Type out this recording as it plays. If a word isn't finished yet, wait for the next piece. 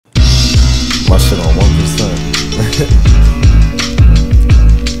shit on 1%.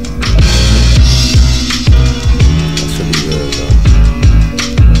 That should be good, though.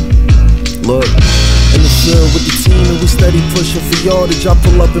 Look, in the field with the team and we steady pushing for yardage. I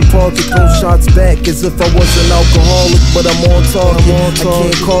pull up and park to throw shots back as if I was an alcoholic, but I'm on target. I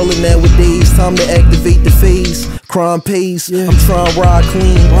can't call it nowadays. Time to activate the phase. Crime pays, I'm trying to ride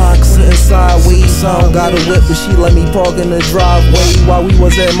clean, sitting sideways. I don't got a whip, but she let me park in the driveway while we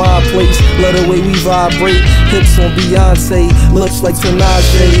was at my place. Let the way we vibrate, hips on Beyonce, lips like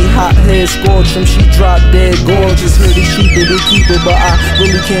Tinashe. Hot hair scorch him, she drop dead gorgeous. Heard it's cheaper to keep it, but I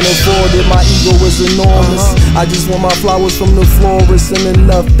really can't afford it. My ego is enormous. I just want my flowers from the florist and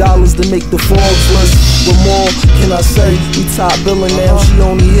enough dollars to make the Forbes list. What more can I say? We top billing now. She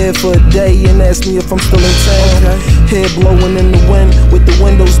only here for a day and asked me if I'm still in town. Hair blowing in the wind with the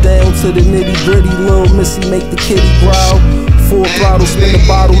windows down to the nitty gritty. Lil' Missy make the kitty growl. Full throttle, spin the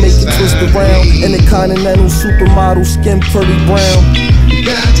bottle, make it twist around. In the continental supermodel, skin pretty brown.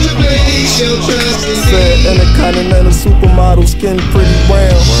 Got to place your trust in me. In the continental supermodel, skin pretty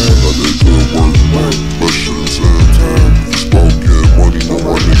brown. Got that good work, but shit in time. Smoking money, no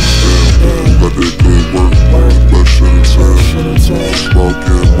my niggas down. Got that good work, but shit in time.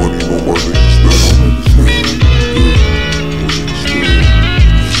 Smoking money, no my niggas down.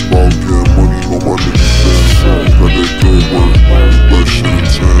 Smoking money, no my niggas down. Got that good work, but shit in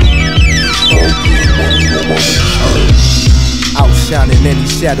time. Smoking money, no my niggas down. Outshining any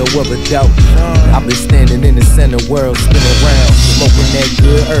shadow of a doubt. I've been standing in the center world, spinning around, smoking that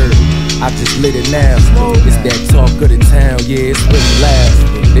good herb. I just lit it now. It's that talk of the town, yeah, it's really loud.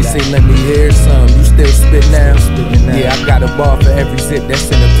 They say let me hear some, you still spit now? Yeah, I got a bar for every zip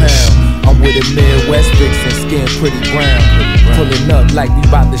that's in a pound. I'm with a Midwest vixen, skin pretty brown. Pulling up like we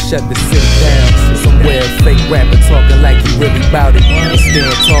bout to shut the city down. Somewhere a fake rapper talking like he really bout it. And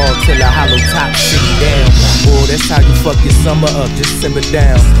stand tall till I hollow top shit down. Boy, that's how you fuck your summer up, just simmer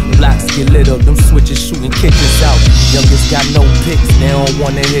down. Blocks get lit up, them switches shooting kitchens out. Youngest got no pics, they don't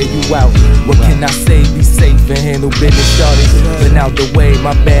wanna hear you out. What can I say? Be safe and handle business, shorty. Been out the way,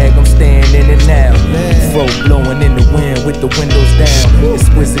 my bag, I'm staying in it now. Fro blowing in the wind with the windows down.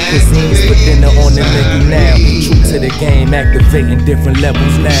 Exquisite cuisines for dinner on the menu now. True to the game, activating different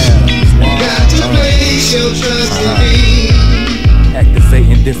levels now. Got to place your trust in me.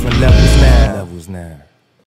 Activating different levels now.